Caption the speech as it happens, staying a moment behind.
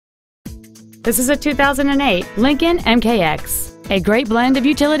This is a 2008 Lincoln MKX, a great blend of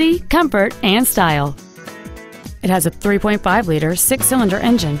utility, comfort, and style. It has a 3.5-liter six-cylinder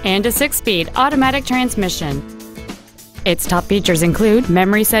engine and a 6-speed automatic transmission. Its top features include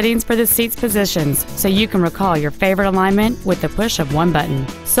memory settings for the seat's positions, so you can recall your favorite alignment with the push of one button.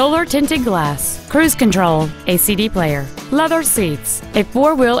 Solar tinted glass, cruise control, a CD player, leather seats, a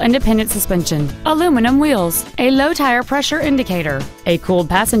 4-wheel independent suspension, aluminum wheels, a low tire pressure indicator, a cooled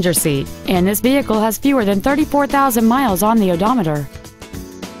passenger seat, and this vehicle has fewer than 34,000 miles on the odometer.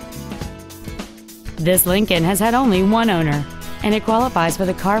 This Lincoln has had only one owner, and it qualifies for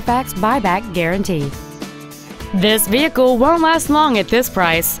the Carfax buyback guarantee. This vehicle won't last long at this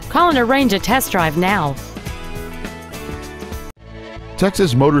price. Call and arrange a test drive now.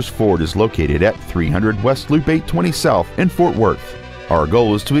 Texas Motors Ford is located at 300 West Loop 820 South in Fort Worth. Our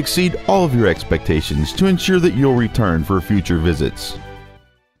goal is to exceed all of your expectations to ensure that you'll return for future visits.